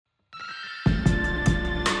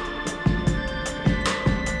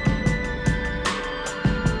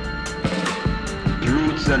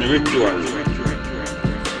and rituals,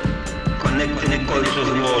 connecting the cultures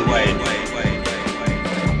worldwide.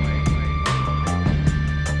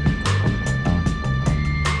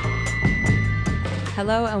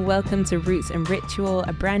 Hello and welcome to Roots and Ritual,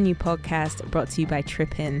 a brand new podcast brought to you by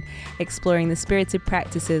Trippin, exploring the spirited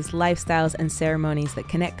practices, lifestyles and ceremonies that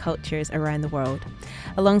connect cultures around the world.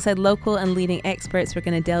 Alongside local and leading experts, we're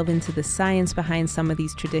going to delve into the science behind some of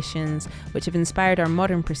these traditions, which have inspired our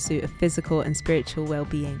modern pursuit of physical and spiritual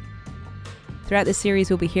well-being. Throughout the series,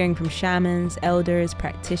 we'll be hearing from shamans, elders,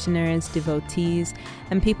 practitioners, devotees,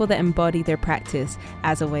 and people that embody their practice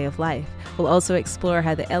as a way of life. We'll also explore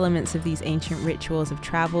how the elements of these ancient rituals have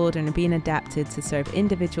traveled and are being adapted to serve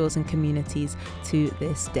individuals and communities to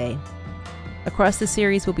this day. Across the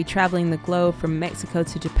series, we'll be traveling the globe from Mexico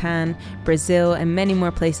to Japan, Brazil, and many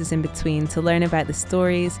more places in between to learn about the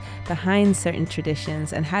stories behind certain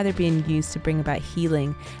traditions and how they're being used to bring about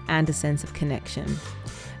healing and a sense of connection.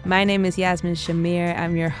 My name is Yasmin Shamir.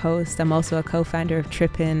 I'm your host. I'm also a co-founder of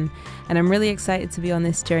Trippin, and I'm really excited to be on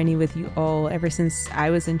this journey with you all. Ever since I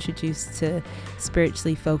was introduced to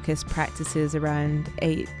spiritually focused practices around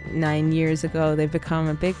 8-9 years ago, they've become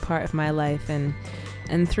a big part of my life, and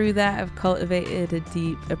through that I've cultivated a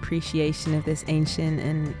deep appreciation of this ancient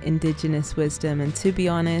and indigenous wisdom. And to be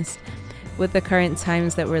honest, with the current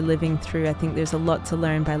times that we're living through, I think there's a lot to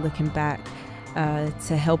learn by looking back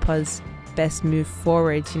to help us best move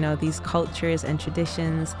forward. You know, these cultures and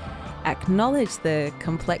traditions acknowledge the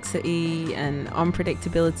complexity and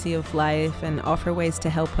unpredictability of life and offer ways to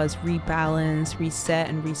help us rebalance, reset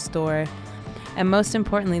and restore. And most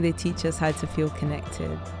importantly, they teach us how to feel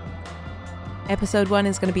connected. Episode 1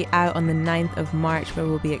 is going to be out on the 9th of March, where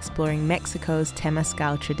we'll be exploring Mexico's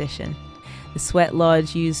Temazcal tradition, the sweat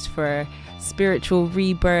lodge used for spiritual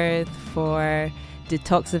rebirth, for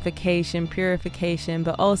detoxification, purification,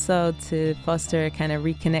 but also to foster a kind of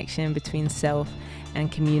reconnection between self and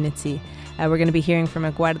community. We're going to be hearing from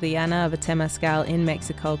a guardiana of a Temazcal in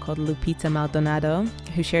Mexico called Lupita Maldonado,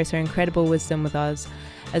 who shares her incredible wisdom with us,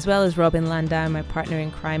 as well as Robin Landau, my partner in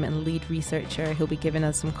crime and lead researcher, who'll be giving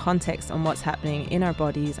us some context on what's happening in our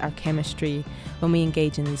bodies, our chemistry, when we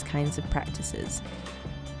engage in these kinds of practices.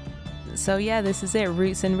 So yeah, this is it,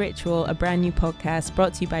 Roots and Ritual, a brand new podcast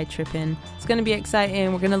brought to you by Trippin. It's going to be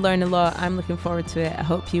exciting. We're going to learn a lot. I'm looking forward to it. I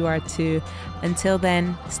hope you are too. Until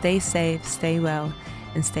then, stay safe, stay well,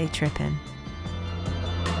 and stay trippin'.